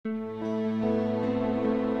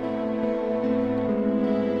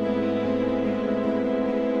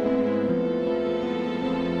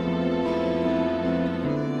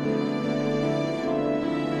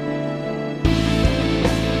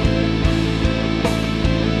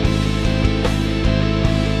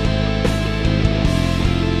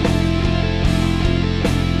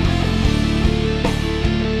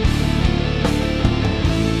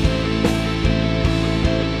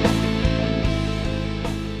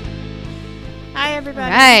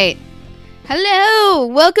everybody. Right. Hello.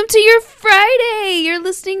 Welcome to your Friday. You're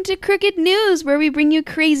listening to Crooked News, where we bring you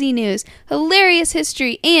crazy news, hilarious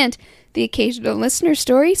history, and the occasional listener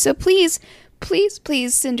story. So please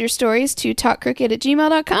send your stories to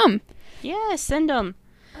talkcrooked@gmail.com. Yeah, send them.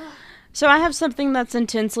 So I have something that's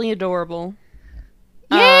intensely adorable.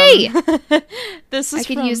 Yay! This is I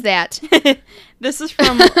could use that. This is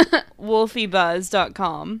from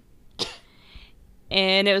wolfiebuzz.com.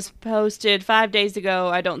 And it was posted 5 days ago.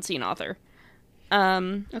 I don't see an author.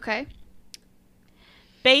 Okay.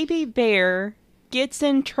 Baby bear gets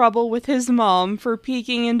in trouble with his mom for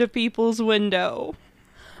peeking into people's window.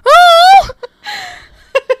 Oh!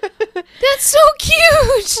 That's so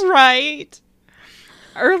cute! Right.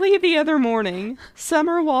 Early the other morning,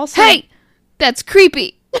 Summer Walser... Hey! That's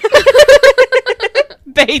creepy.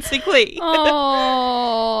 Basically.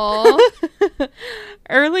 Oh.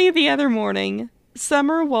 Early the other morning,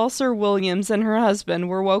 Summer Walser Williams and her husband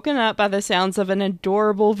were woken up by the sounds of an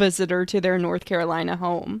adorable visitor to their North Carolina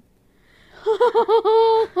home.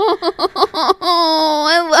 Oh,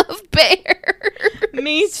 I love bears.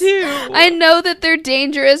 Me too. I know that they're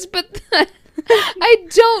dangerous, but I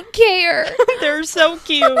don't care. They're so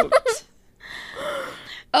cute.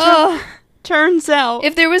 Oh, Turns out,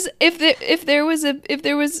 if there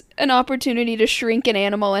was an opportunity to shrink an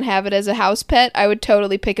animal and have it as a house pet, I would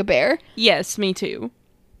totally pick a bear. yes, me too.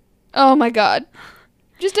 Oh my god,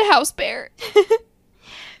 just a house bear.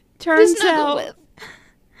 Turns Just snuggle out, with.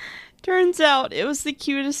 turns out it was the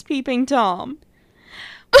cutest peeping Tom.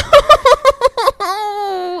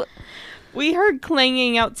 We heard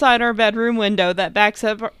clanging outside our bedroom window that backs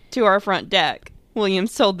up to our front deck,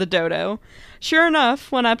 Williams told the dodo. Sure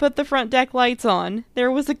enough, when I put the front deck lights on,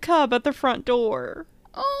 there was a cub at the front door.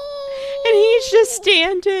 Oh. And he's just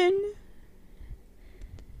standing,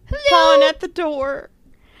 pawing at the door.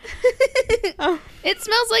 Oh. It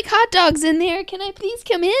smells like hot dogs in there. Can I please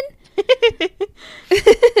come in?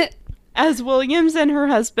 As Williams and her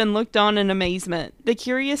husband looked on in amazement, the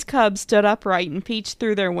curious cub stood upright and peeked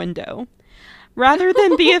through their window. Rather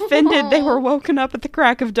than be offended they were woken up at the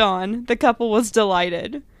crack of dawn, the couple was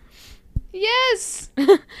delighted. Yes.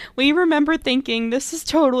 We remember thinking, this is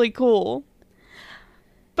totally cool.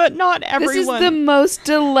 But not everyone... This is the most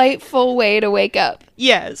delightful way to wake up.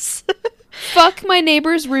 Yes. Fuck my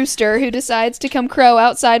neighbor's rooster who decides to come crow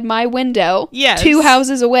outside my window. Yes. 2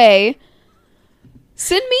 houses away.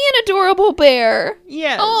 Send me an adorable bear.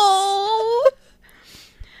 Yes. Oh.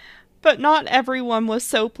 But not everyone was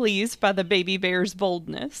so pleased by the baby bear's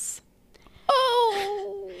boldness. Oh.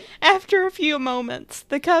 After a few moments,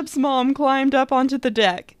 the cub's mom climbed up onto the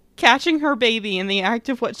deck, catching her baby in the act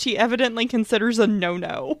of what she evidently considers a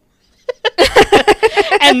no-no.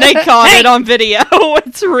 And they caught it on video.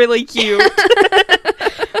 It's really cute.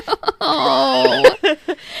 Oh.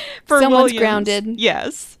 Someone's Williams, grounded.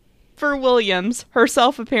 Yes. For Williams,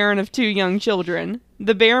 herself a parent of 2 young children,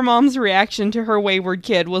 the bear mom's reaction to her wayward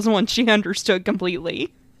kid was one she understood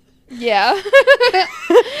completely. Yeah.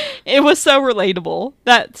 It was so relatable.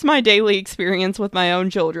 That's my daily experience with my own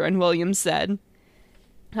children, Williams said.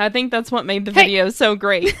 I think that's what made the video so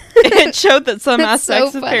great. It showed that some That's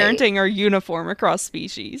aspects so of funny. parenting are uniform across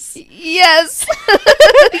species. Yes.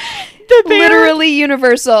 The bear, Literally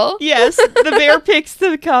universal. yes, the bear picks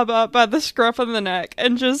the cub up by the scruff of the neck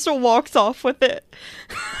and just walks off with it.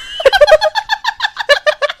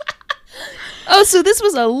 Oh, so this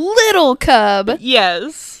was a little cub.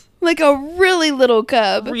 Yes. Like a really little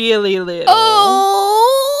cub. Really little.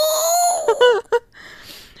 Oh.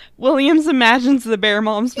 Williams imagines the bear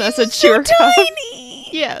mom's message so to her cub. tiny.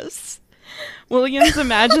 Yes. Williams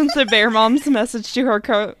imagines the bear mom's message to her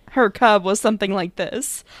cub was something like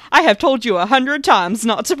this. I have told you 100 times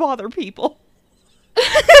not to bother people.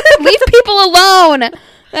 Leave people alone.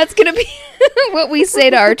 That's going to be what we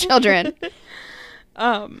say to our children.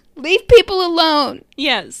 Leave people alone.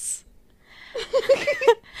 Yes.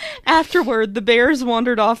 Afterward, the bears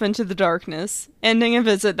wandered off into the darkness, ending a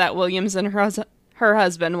visit that Williams and her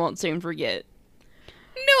husband won't soon forget.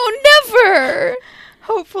 No, never.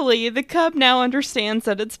 Hopefully, the cub now understands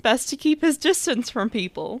that it's best to keep his distance from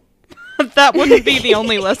people. That wouldn't be the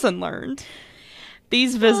only lesson learned.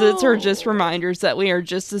 These visits are just reminders that we are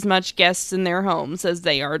just as much guests in their homes as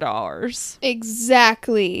they are to ours.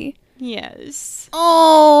 Exactly. Yes.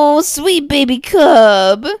 Oh, sweet baby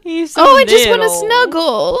cub. He's so I just want to little.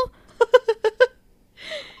 snuggle. It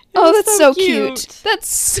Oh, was that's so cute. That's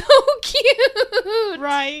so cute.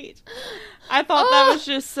 Right. I thought that was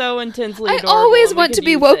just so intensely I adorable. always and we want to could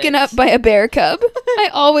be use woken it. up by a bear cub. I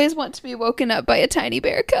always want to be woken up by a tiny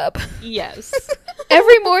bear cub. Yes.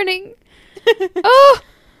 Every morning. Oh.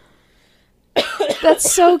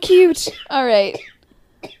 That's so cute. All right.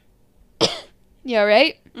 You all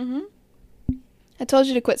right? Mm-hmm. I told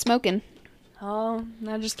you to quit smoking. Oh,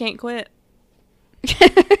 I just can't quit.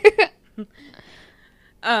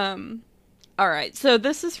 All right. So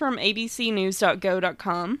this is from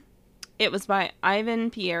abcnews.go.com. It was by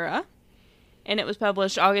Ivan Piera, and it was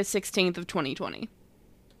published August 16th of 2020.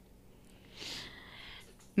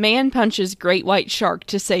 Man punches great white shark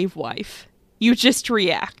to save wife. You just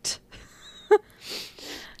react.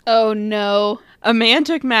 Oh, no. A man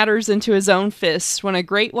took matters into his own fists when a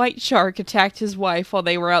great white shark attacked his wife while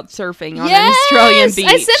they were out surfing on an Australian beach.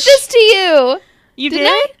 I sent this to you. You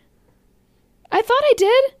did? I thought I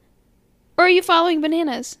did. Or are you following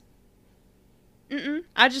bananas? Mm-mm.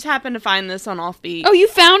 I just happened to find this on Offbeat. Oh, you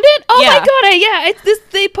found it? Oh Yeah. my god!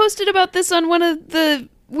 They posted about this on one of the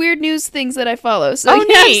weird news things that I follow. So Oh,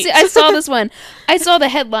 yeah, neat. I saw this one. I saw the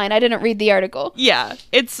headline. I didn't read the article, Yeah,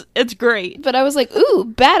 it's great. but I was like,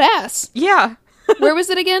 "Ooh, badass!" Yeah. Where was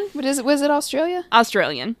it again? Was it Australia?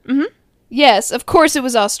 Australian. Mm-hmm. Yes, of course it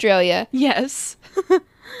was Australia. Yes.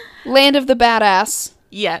 Land of the badass.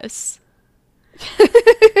 Yes.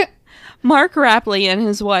 Mark Rapley and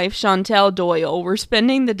his wife, Chantel Doyle, were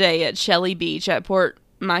spending the day at Shelley Beach at Port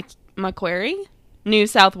Macquarie, New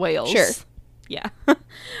South Wales. Sure. Yeah.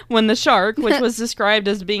 When the shark, which was described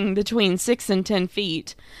as being between 6 and 10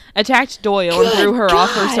 feet, attacked Doyle and Good threw her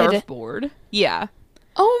off her God. surfboard. Yeah.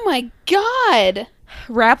 Oh my god!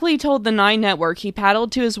 Rapley told the Nine Network he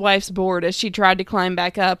paddled to his wife's board as she tried to climb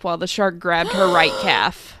back up while the shark grabbed her right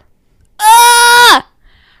calf. Ah!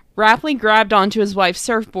 Rapley grabbed onto his wife's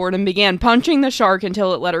surfboard and began punching the shark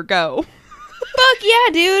until it let her go. Fuck yeah,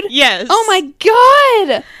 dude! Yes. Oh my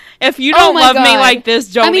god! If you Oh don't my love me God. like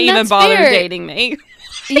this, don't I mean, even that's bother fair. dating me.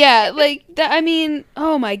 Yeah, like that. I mean,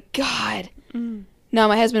 oh my god. Mm. No,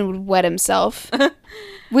 my husband would wet himself.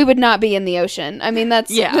 We would not be in the ocean. I mean, that's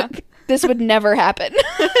Yeah. This would never happen.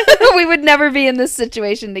 We would never be in this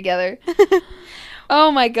situation together.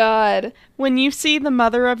 Oh my god. When you see the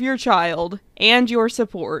mother of your child and your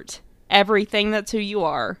support, everything that's who you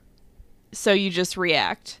are, so you just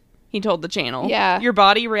react. He told the channel. Yeah. Your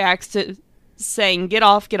body reacts to saying, get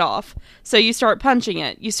off, get off. So you start punching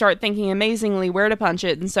it. You start thinking amazingly where to punch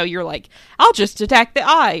it. And so you're like, I'll just attack the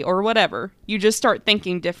eye or whatever. You just start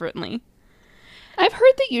thinking differently. I've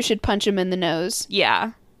heard that you should punch him in the nose,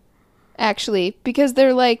 Yeah. actually, because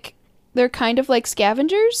they're kind of like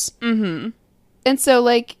scavengers. Mm-hmm. And so,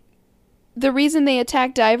 like, the reason they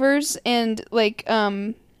attack divers and, like,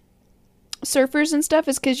 surfers and stuff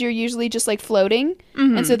is because you're usually just, like, floating.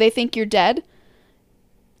 Mm-hmm. And so they think you're dead.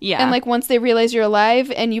 Yeah. And, like, once they realize you're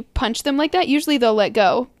alive and you punch them like that, usually they'll let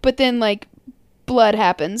go. But then, like, blood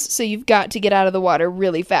happens. So you've got to get out of the water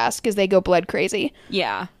really fast because they go blood crazy.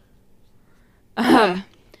 Yeah.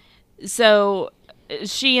 So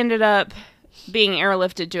she ended up being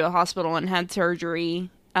airlifted to a hospital and had surgery.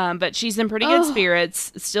 But she's in pretty good Oh.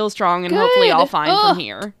 spirits, still strong, and hopefully all Good. fine Oh. from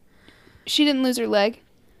here. She didn't lose her leg.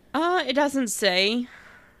 It doesn't say.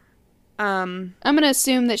 I'm going to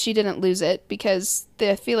assume that she didn't lose it because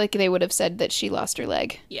I feel like they would have said that she lost her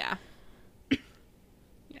leg. Yeah.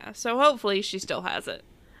 Yeah, so hopefully she still has it.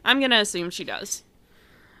 I'm gonna assume she does.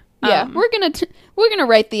 Yeah, we're gonna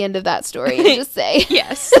write the end of that story and just say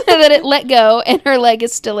Yes. that it let go and her leg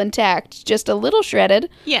is still intact, just a little shredded.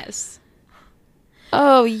 Yes.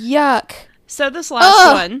 Oh, yuck! So this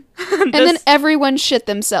last one. And then everyone shit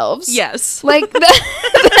themselves. Yes. Like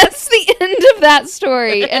that's the end of that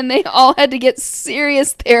story, and they all had to get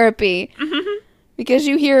serious therapy because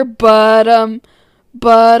you hear "but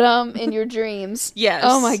in your dreams. Yes.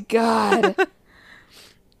 Oh my god.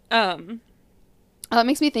 Um, Oh, that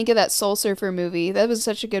makes me think of that Soul Surfer movie. That was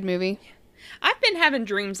such a good movie. I've been having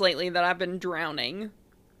dreams lately that I've been drowning.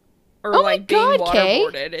 Or Oh my like being God, Kay.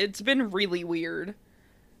 waterboarded. It's been really weird.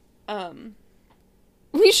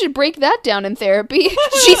 We should break that down in therapy.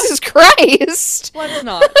 Jesus Christ. Let's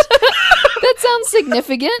not. That sounds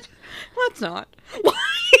significant. Let's not.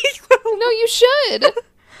 No, you should.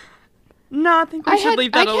 No, I think we should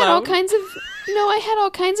leave that alone. I had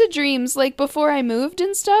all kinds of dreams, like, before I moved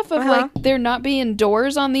and stuff, of, like, there not being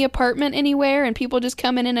doors on the apartment anywhere, and people just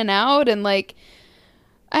coming in and out, and, like,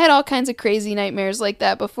 I had all kinds of crazy nightmares like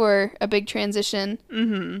that before a big transition.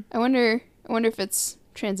 Mm-hmm. I wonder if it's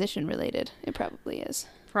transition related. It probably is.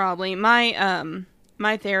 Probably.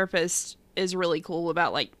 My therapist is really cool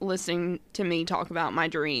about, like, listening to me talk about my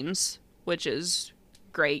dreams, which is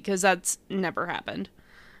great, because that's never happened.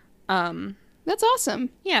 That's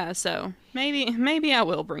awesome. Yeah, so maybe I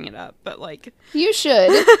will bring it up, but, like... You should,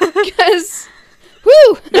 because,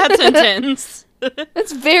 woo! That's intense.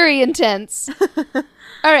 That's very intense.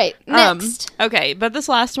 All right, next. Okay, but this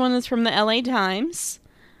last one is from the LA Times.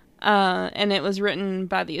 And it was written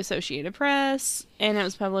by the Associated Press, and it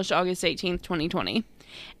was published August 18th, 2020.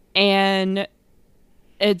 And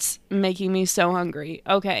it's making me so hungry.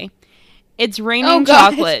 Okay. It's raining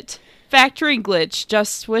chocolate. Factory glitch,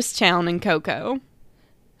 just Swiss town and cocoa.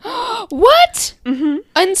 What? Mm-hmm.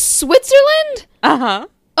 In Switzerland? Uh-huh.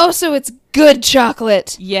 Oh, so it's good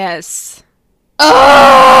chocolate. Yes.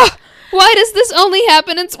 Oh! Why does this only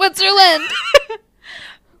happen in Switzerland?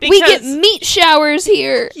 We get meat showers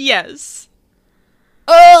here. Yes.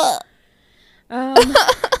 Ugh.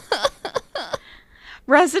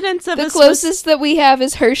 Residents of the closest that we have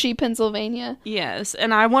is Hershey, Pennsylvania. Yes,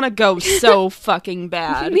 and I want to go so fucking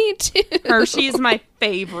bad. Me too. Hershey is my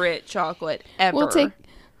favorite chocolate ever.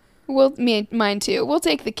 Mine too. We'll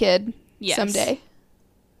take the kid someday.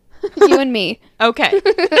 You and me. Okay.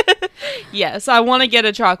 Yes, I want to get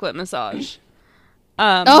a chocolate massage.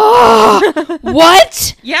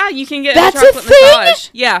 What? Yeah, you can get That's a chocolate massage.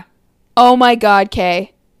 Yeah. Oh my God,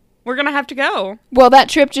 Kay. We're gonna have to go. Well, that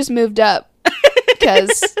trip just moved up.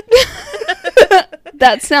 Because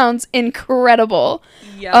that sounds incredible.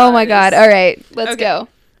 Yes. Oh my God. All right, let's go.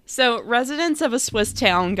 So, residents of a Swiss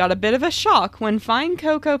town got a bit of a shock when fine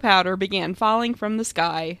cocoa powder began falling from the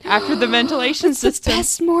sky after the ventilation system. The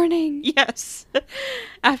best morning. Yes.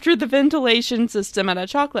 After the ventilation system at a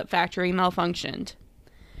chocolate factory malfunctioned.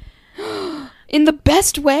 In the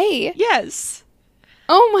best way. Yes.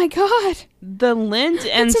 Oh my God. The Lindt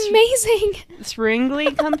and That's amazing.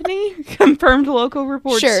 Swringli Company confirmed local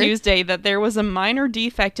reports Tuesday that there was a minor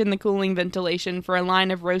defect in the cooling ventilation for a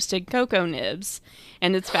line of roasted cocoa nibs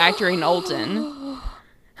in its factory in Olten.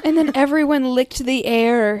 And then everyone licked the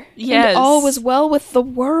air. Yes. And all was well with the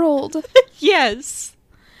world. Yes.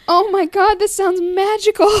 Oh my God, this sounds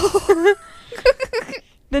magical.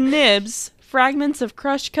 The nibs, fragments of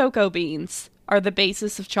crushed cocoa beans, are the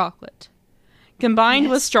basis of chocolate. Combined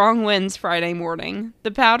with strong winds Friday morning, the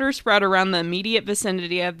powder spread around the immediate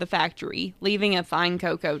vicinity of the factory, leaving a fine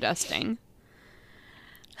cocoa dusting.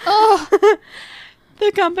 Oh.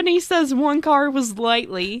 The company says one car was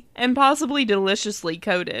lightly and possibly deliciously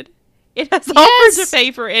coated. It has offered to pay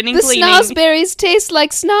for any cleaning. The snozberries taste like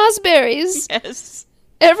snozberries. Yes.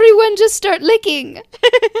 Everyone just start licking.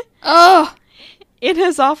 Oh. It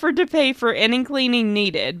has offered to pay for any cleaning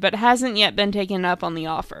needed, but hasn't yet been taken up on the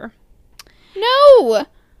offer. No!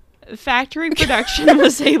 Factory production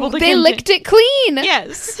was able to They licked it clean!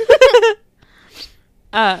 Yes.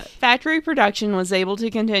 Factory production was able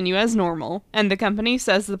to continue as normal, and the company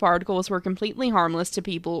says the particles were completely harmless to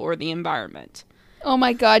people or the environment. Oh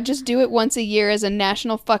my God, just do it once a year as a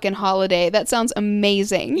national fucking holiday. That sounds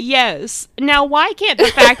amazing. Yes. Now, why can't the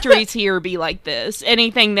factories here be like this?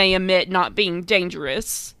 Anything they emit not being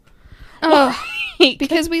dangerous? Oh,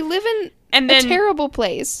 because we live in a terrible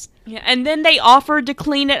place. Yeah, and then they offered to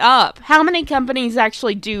clean it up. How many companies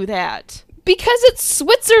actually do that? Because it's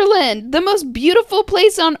Switzerland, the most beautiful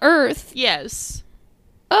place on earth. Yes.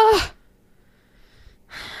 Ugh.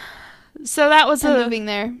 So that was I'm moving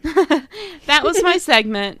there. That was my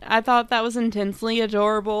segment. I thought that was intensely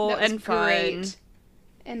adorable and great. Fun.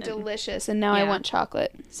 And delicious. And now I want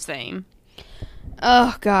chocolate. Same.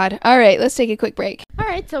 Oh, God. All right, let's take a quick break. All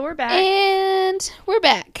right, so we're back. And we're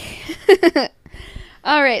back.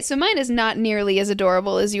 All right, so mine is not nearly as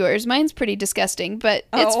adorable as yours. Mine's pretty disgusting, but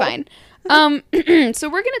it's fine. So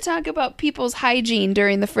we're going to talk about people's hygiene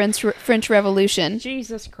during the French Revolution.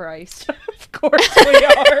 Jesus Christ. Of course we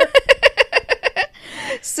are.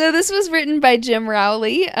 So this was written by Jim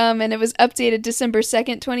Rowley, and it was updated December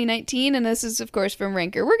 2nd, 2019, and this is, of course, from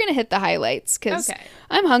Ranker. We're going to hit the highlights, because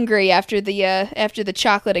I'm hungry after the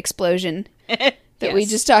chocolate explosion that we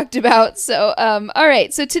just talked about. So, all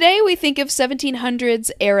right, so today we think of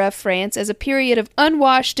 1700s era France as a period of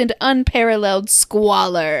unwashed and unparalleled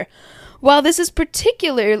squalor. While this is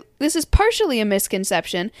partially a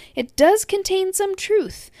misconception, it does contain some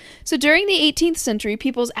truth. So during the 18th century,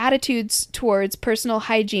 people's attitudes towards personal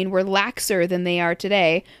hygiene were laxer than they are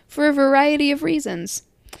today for a variety of reasons.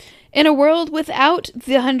 In a world without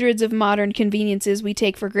the hundreds of modern conveniences we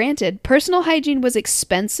take for granted, personal hygiene was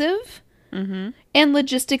expensive and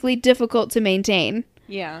logistically difficult to maintain.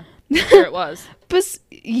 Yeah, sure it was. But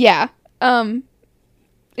yeah,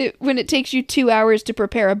 when it takes you 2 hours to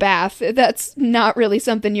prepare a bath, that's not really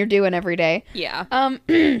something you're doing every day. Yeah.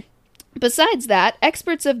 Besides that,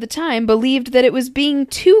 experts of the time believed that it was being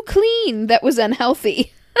too clean that was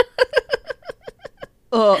unhealthy.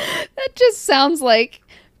 That just sounds like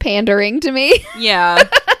pandering to me. Yeah.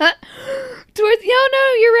 No,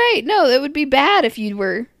 you're right. No, that would be bad if you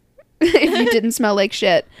were if you didn't smell like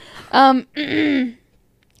shit.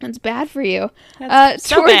 That's bad for you. That's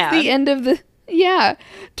so towards bad. the end of the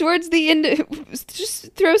towards the end,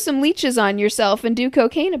 just throw some leeches on yourself and do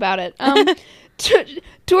cocaine about it.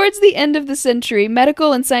 Towards the end of the century,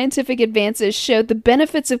 medical and scientific advances showed the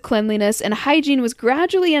benefits of cleanliness, and hygiene was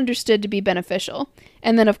gradually understood to be beneficial.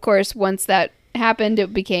 And then, of course, once that happened,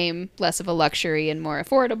 it became less of a luxury and more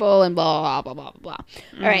affordable, and blah, blah, blah, blah, blah.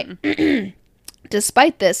 All right.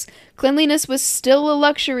 Despite this, cleanliness was still a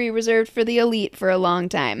luxury reserved for the elite for a long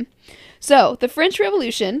time. So, the French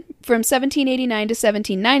Revolution, from 1789 to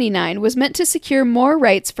 1799, was meant to secure more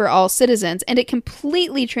rights for all citizens, and it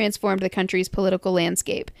completely transformed the country's political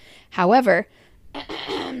landscape. However,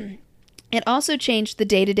 it also changed the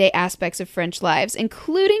day-to-day aspects of French lives,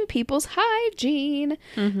 including people's hygiene.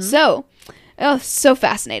 So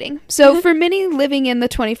fascinating. So, for many living in the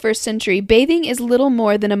 21st century, bathing is little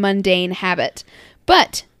more than a mundane habit.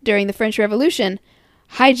 But, during the French Revolution,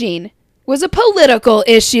 hygiene was a political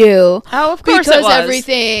issue. Oh, of course because it was.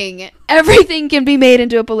 everything can be made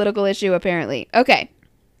into a political issue, apparently. Okay.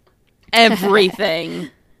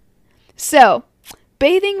 Everything. So,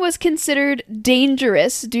 bathing was considered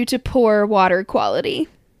dangerous due to poor water quality.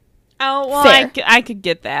 Oh, well, Fair. I could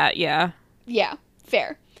get that, yeah. Yeah,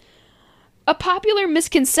 fair. A popular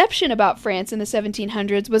misconception about France in the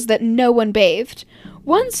 1700s was that no one bathed.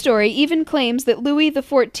 One story even claims that Louis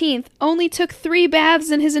XIV only took 3 baths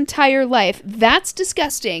in his entire life. That's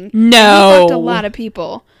disgusting. No. He fucked a lot of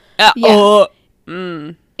people. Yeah.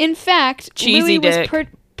 In fact, Cheesy Louis dick. was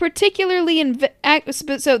particularly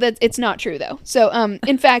so that it's not true though. So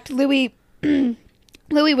in fact, Louis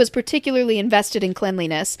was particularly invested in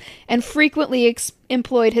cleanliness and frequently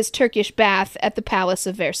employed his Turkish bath at the Palace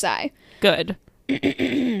of Versailles. Good.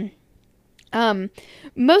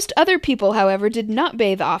 Most other people, however, did not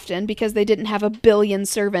bathe often because they didn't have a billion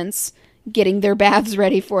servants getting their baths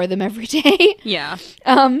ready for them every day. Yeah.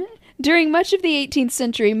 During much of the 18th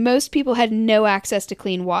century, most people had no access to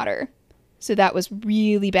clean water. So that was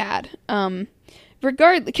really bad.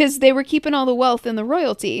 Because they were keeping all the wealth in the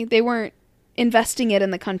royalty. They weren't investing it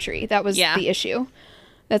in the country. That was the issue.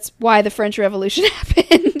 That's why the French Revolution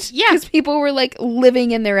happened. Yeah. Because people were, like,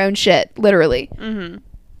 living in their own shit, literally.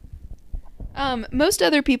 Most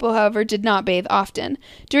other people, however, did not bathe often.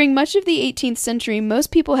 During much of the 18th century,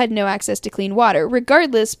 most people had no access to clean water.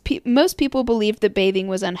 Regardless, most people believed that bathing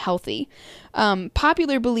was unhealthy.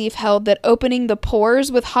 Popular belief held that opening the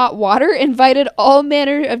pores with hot water invited all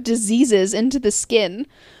manner of diseases into the skin.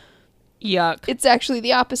 Yuck. It's actually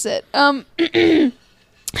the opposite.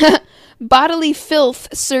 Bodily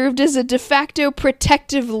filth served as a de facto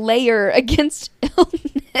protective layer against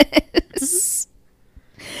illness.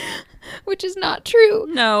 Which is not true.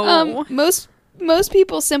 No. Most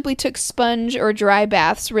people simply took sponge or dry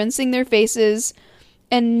baths, rinsing their faces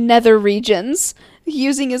and nether regions,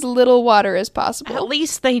 using as little water as possible. At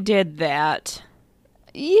least they did that.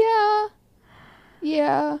 Yeah.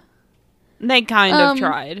 Yeah. They kind of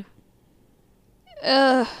tried.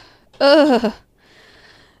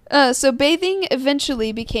 So bathing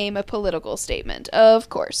eventually became a political statement, of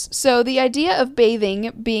course. So the idea of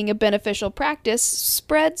bathing being a beneficial practice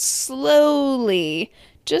spread slowly,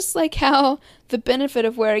 just like how the benefit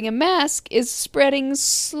of wearing a mask is spreading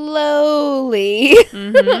slowly.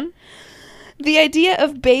 The idea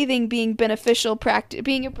of bathing being beneficial practice,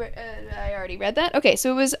 I already read that. Okay,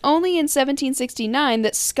 so it was only in 1769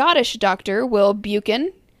 that Scottish doctor Will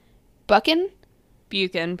Buchan, Buchan,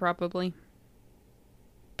 probably.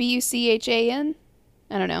 Buchan?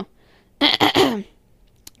 I don't know.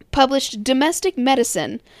 Published Domestic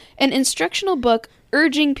Medicine, an instructional book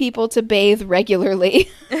urging people to bathe regularly.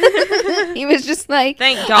 He was just like,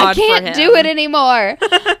 Thank God I can't for him. do it anymore.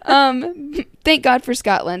 Thank God for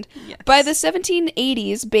Scotland. Yes. By the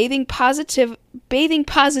 1780s, bathing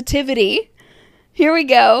positivity, here we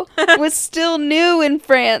go, was still new in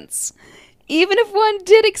France. Even if one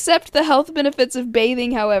did accept the health benefits of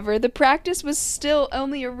bathing, however, the practice was still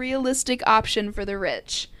only a realistic option for the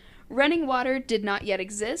rich. Running water did not yet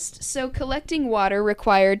exist, so collecting water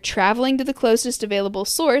required traveling to the closest available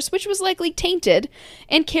source, which was likely tainted,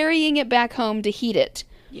 and carrying it back home to heat it.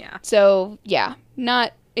 Yeah. So, yeah,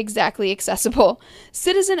 not exactly accessible.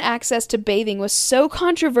 Citizen access to bathing was so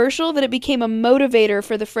controversial that it became a motivator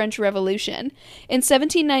for the French Revolution. In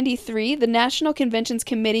 1793, the National Convention's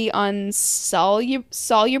Committee on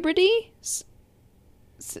Salubrity?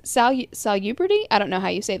 Salubrity? I don't know how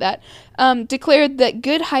you say that. Declared that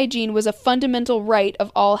good hygiene was a fundamental right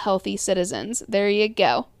of all healthy citizens. There you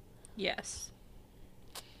go. Yes.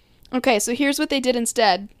 Okay, so here's what they did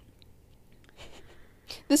instead.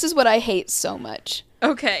 This is what I hate so much.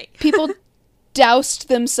 Okay. People doused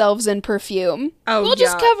themselves in perfume. Oh, we'll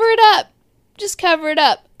just yuck. cover it up. Just cover it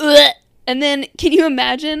up. Ugh. And then, can you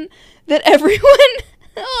imagine that everyone...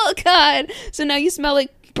 Oh, God. So now you smell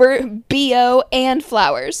like BO and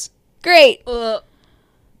flowers. Great. Ugh.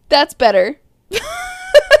 That's better.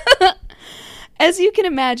 As you can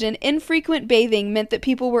imagine, infrequent bathing meant that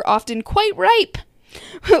people were often quite ripe.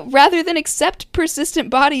 Rather than accept persistent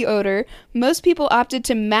body odor, most people opted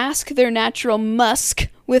to mask their natural musk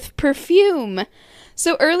with perfume.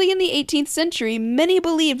 So early in the 18th century, many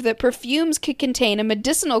believed that perfumes could contain a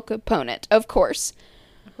medicinal component, of course.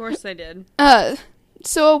 Of course they did.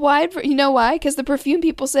 So you know why? Because the perfume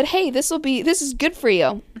people said, hey, this is good for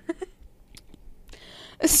you.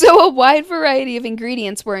 So a wide variety of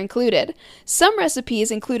ingredients were included. Some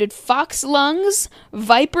recipes included fox lungs,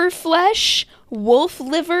 viper flesh, wolf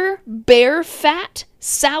liver, bear fat,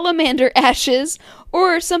 salamander ashes,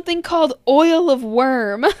 or something called oil of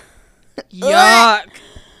worm. Yuck.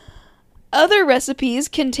 Other recipes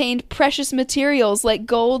contained precious materials like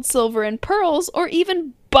gold, silver, and pearls, or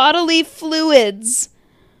even bodily fluids.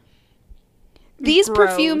 These Gross.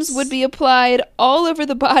 perfumes would be applied all over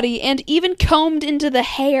the body and even combed into the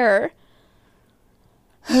hair.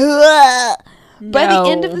 By the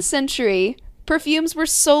end of the century, perfumes were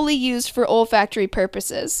solely used for olfactory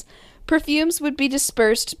purposes. Perfumes would be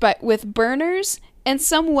dispersed with burners, and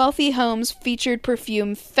some wealthy homes featured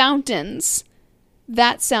perfume fountains.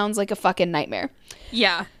 That sounds like a fucking nightmare.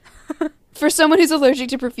 Yeah. For someone who's allergic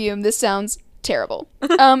to perfume, this sounds terrible.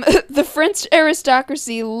 The French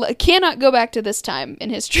aristocracy cannot go back to this time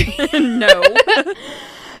in history. No.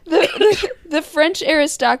 The French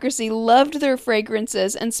aristocracy loved their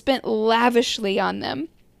fragrances and spent lavishly on them.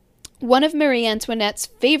 One of Marie Antoinette's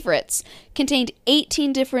favorites contained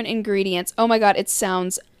 18 different ingredients. Oh my god, it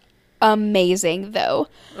sounds amazing, though.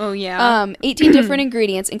 Oh, yeah. 18 different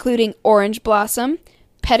ingredients, including orange blossom,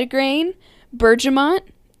 petitgrain, bergamot,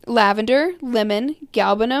 lavender, lemon,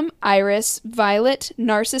 galbanum, iris, violet,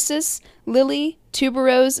 narcissus, lily,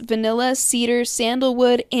 tuberose, vanilla, cedar,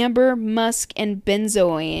 sandalwood, amber, musk, and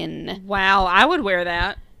benzoin. Wow, I would wear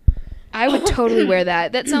that. I would totally wear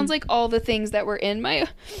that. That sounds like all the things that were in my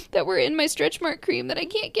stretch mark cream that I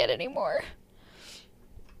can't get anymore.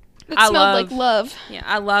 It smelled like love. Yeah,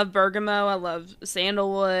 I love bergamot. I love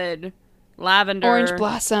sandalwood, lavender. Orange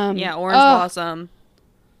blossom. Yeah, orange blossom.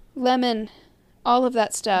 Lemon. All of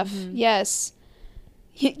that stuff. Mm-hmm. Yes.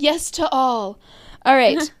 Yes to all. All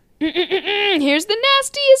right. Here's the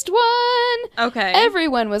nastiest one. Okay.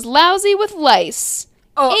 Everyone was lousy with lice.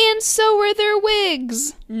 Oh. And so were their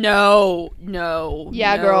wigs. No.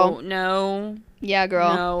 Yeah, girl. No. Yeah,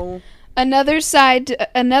 girl. No. Another side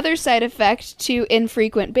effect to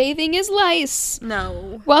infrequent bathing is lice.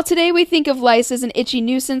 No. While today we think of lice as an itchy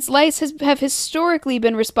nuisance, lice have historically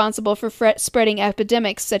been responsible for spreading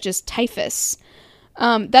epidemics such as typhus.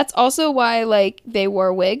 That's also why, like, they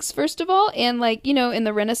wore wigs, first of all, and, like, you know, in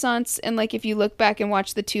the Renaissance, and, like, if you look back and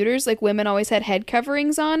watch the Tudors, like, women always had head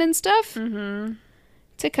coverings on and stuff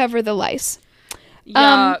to cover the lice.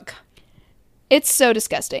 Yuck. It's so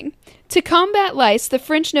disgusting. To combat lice, the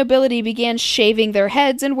French nobility began shaving their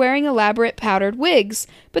heads and wearing elaborate powdered wigs.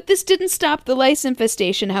 But this didn't stop the lice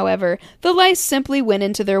infestation, however. The lice simply went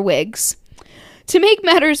into their wigs. To make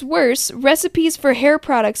matters worse, recipes for hair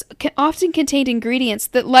products often contained ingredients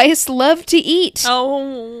that lice love to eat.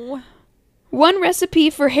 Oh. One recipe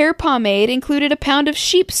for hair pomade included a pound of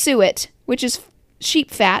sheep suet, which is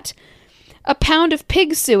sheep fat, a pound of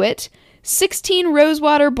pig suet, 16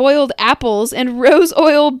 rosewater boiled apples, and rose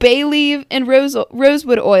oil, bay leaf, and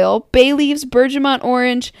rosewood oil, bay leaves, bergamot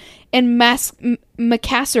orange, and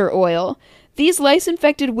macassar oil. These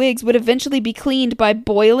lice-infected wigs would eventually be cleaned by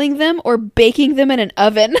boiling them or baking them in an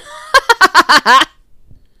oven.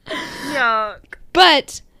 Yuck.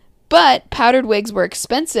 But powdered wigs were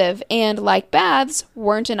expensive and, like baths,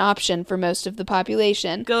 weren't an option for most of the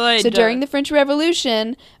population. Good. So during the French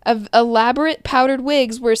Revolution, elaborate powdered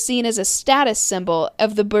wigs were seen as a status symbol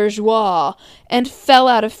of the bourgeois and fell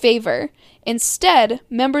out of favor. Instead,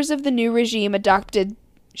 members of the new regime adopted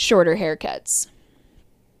shorter haircuts.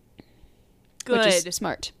 Good. Which is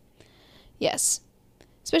smart. Yes.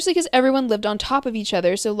 Especially because everyone lived on top of each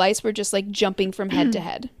other, so lice were just, like, jumping from head to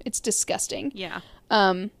head. It's disgusting. Yeah.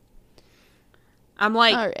 I'm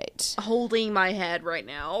like all right. holding my head right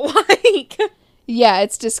now. Like, yeah,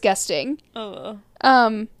 it's disgusting. So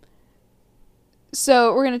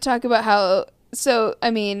we're going to talk about how,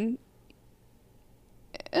 I mean,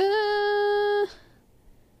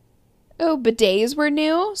 bidets were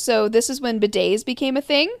new. So this is when bidets became a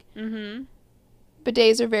thing. Mm-hmm.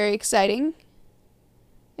 Bidets are very exciting.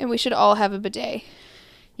 And we should all have a bidet.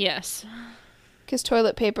 Yes. Because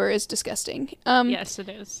toilet paper is disgusting. Yes, it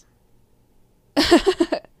is.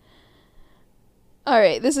 All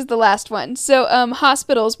right, this is the last one. So,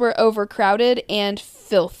 hospitals were overcrowded and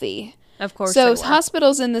filthy. Of course So, they were.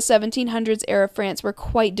 hospitals in the 1700s era France were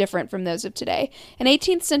quite different from those of today. An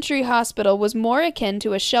 18th century hospital was more akin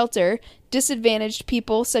to a shelter. Disadvantaged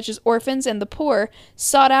people, such as orphans and the poor,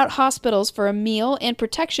 sought out hospitals for a meal and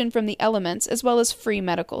protection from the elements, as well as free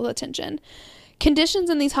medical attention. Conditions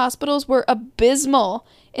in these hospitals were abysmal.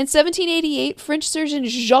 In 1788, French surgeon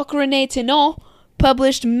Jacques-René Tennant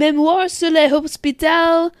published Mémoires sur les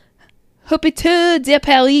hôpitaux de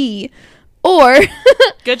Paris, or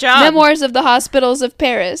Good job. Memoirs of the Hospitals of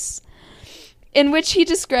Paris, in which he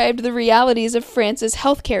described the realities of France's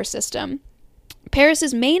healthcare system.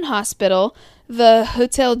 Paris's main hospital, the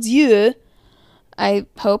Hôtel Dieu, I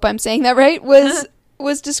hope I'm saying that right, was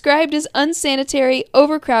described as unsanitary,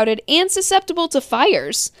 overcrowded, and susceptible to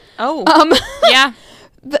fires. Oh. Yeah.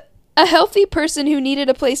 A healthy person who needed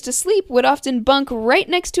a place to sleep would often bunk right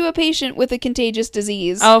next to a patient with a contagious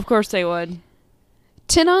disease. Oh, of course they would.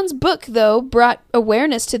 Tennant's book, though, brought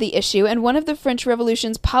awareness to the issue, and one of the French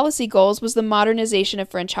Revolution's policy goals was the modernization of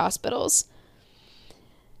French hospitals.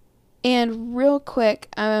 And real quick,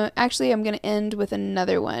 I'm going to end with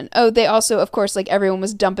another one. Oh, they also, of course, like, everyone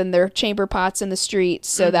was dumping their chamber pots in the streets,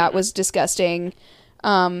 so that was disgusting.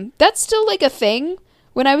 That's still, like, a thing.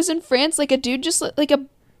 When I was in France, like, a dude just, like, a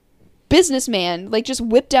businessman, like, just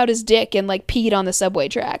whipped out his dick and, like, peed on the subway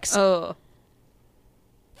tracks. Oh.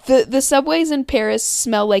 The subways in Paris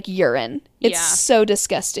smell like urine. It's so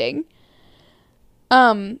disgusting.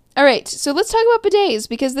 All right, so let's talk about bidets,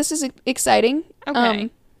 because this is exciting. Okay.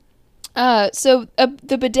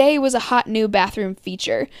 The bidet was a hot new bathroom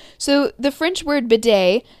feature. So the French word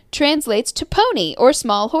bidet translates to pony or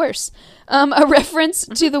small horse, a reference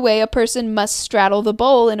to the way a person must straddle the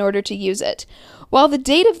bowl in order to use it. While the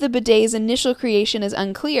date of the bidet's initial creation is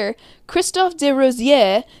unclear, Christophe de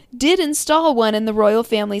Rosières did install one in the royal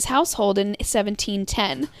family's household in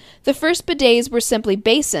 1710. The first bidets were simply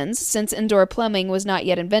basins, since indoor plumbing was not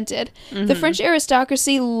yet invented. Mm-hmm. The French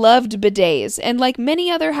aristocracy loved bidets, and like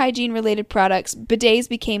many other hygiene-related products, bidets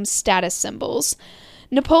became status symbols.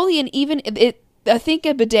 Napoleon I think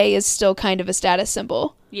a bidet is still kind of a status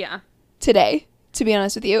symbol. Yeah. Today, to be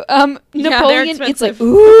honest with you. Napoleon, it's like,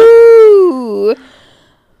 ooh.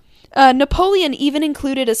 Napoleon even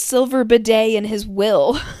included a silver bidet in his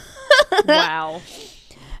will. Wow.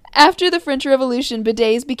 After the French Revolution,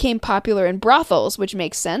 bidets became popular in brothels, which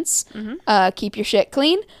makes sense. Mm-hmm. Keep your shit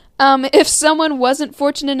clean. If someone wasn't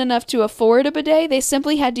fortunate enough to afford a bidet, they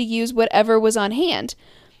simply had to use whatever was on hand.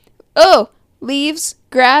 Oh, leaves,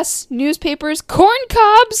 grass, newspapers, corn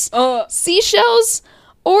cobs, seashells,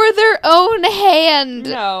 or their own hand.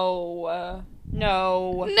 No.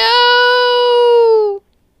 No.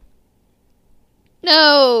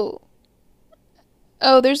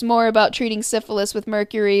 Oh, there's more about treating syphilis with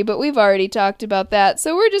mercury, but we've already talked about that,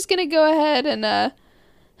 so we're just gonna go ahead and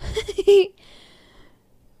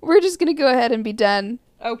be done.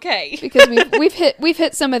 Okay. Because we've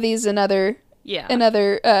hit some of these in other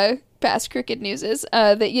past Crooked Newses,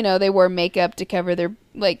 that they wore makeup to cover their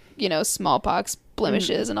smallpox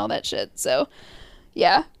blemishes and all that shit. So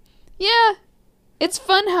yeah, it's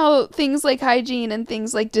fun how things like hygiene and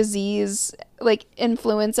things like disease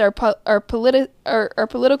influence our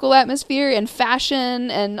political atmosphere and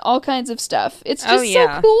fashion and all kinds of stuff. It's just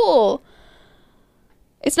so cool.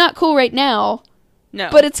 It's not cool right now.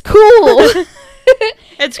 No. But it's cool.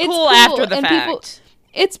 It's cool after the fact.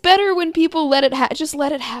 It's better when people let it just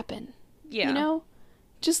let it happen. Yeah.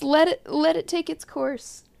 Just let it take its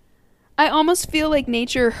course. I almost feel like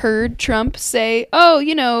nature heard Trump say,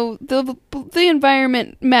 the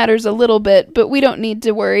environment matters a little bit, but we don't need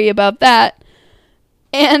to worry about that.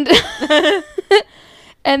 And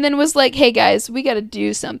and then was like, hey guys, we got to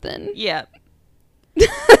do something. Yeah.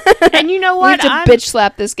 And you know what? We have to bitch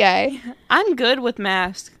slap this guy. I'm good with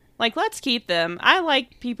masks. Let's keep them. I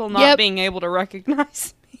like people not being able to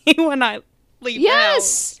recognize me when I leave the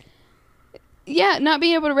house. Yeah, not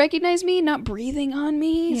being able to recognize me, not breathing on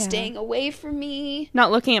me, staying away from me.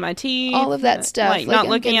 Not looking at my teeth. All of that stuff. Not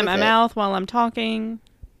looking at my mouth while I'm talking.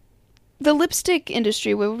 The lipstick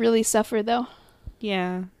industry will really suffer, though.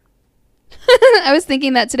 Yeah. I was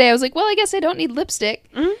thinking that today. I was like, well, I guess I don't need lipstick.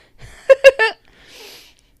 Mm-hmm.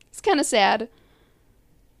 It's kind of sad.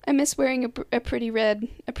 I miss wearing a pretty red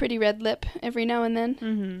lip every now and then.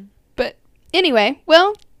 Mm-hmm. But anyway,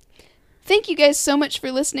 well, thank you guys so much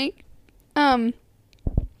for listening. Happy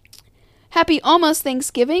almost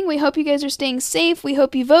Thanksgiving. We hope you guys are staying safe. We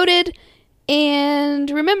hope you voted.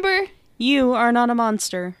 And remember, You are not a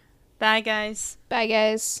monster. Bye, guys. Bye,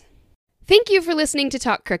 guys. Thank you for listening to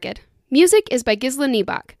Talk Crooked. Music is by Gisla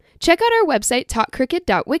Niebach. Check out our website,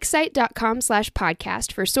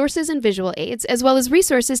 talkcrooked.wixsite.com/podcast for sources and visual aids, as well as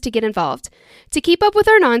resources to get involved. To keep up with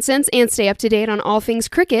our nonsense and stay up to date on all things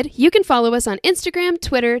crooked, you can follow us on Instagram,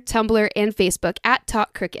 Twitter, Tumblr, and Facebook at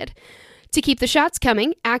Talk Crooked. To keep the shots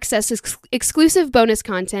coming, access exclusive bonus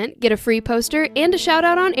content, get a free poster, and a shout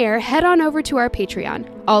out on air, head on over to our Patreon.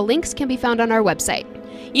 All links can be found on our website.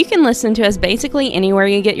 You can listen to us basically anywhere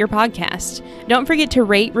you get your podcast. Don't forget to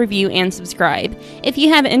rate, review, and subscribe. If you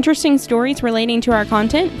have interesting stories relating to our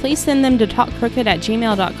content, please send them to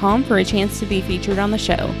talkcrooked@gmail.com for a chance to be featured on the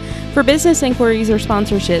show. For business inquiries or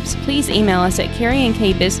sponsorships, please email us at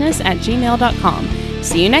carrieandkbusiness@gmail.com.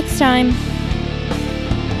 See you next time!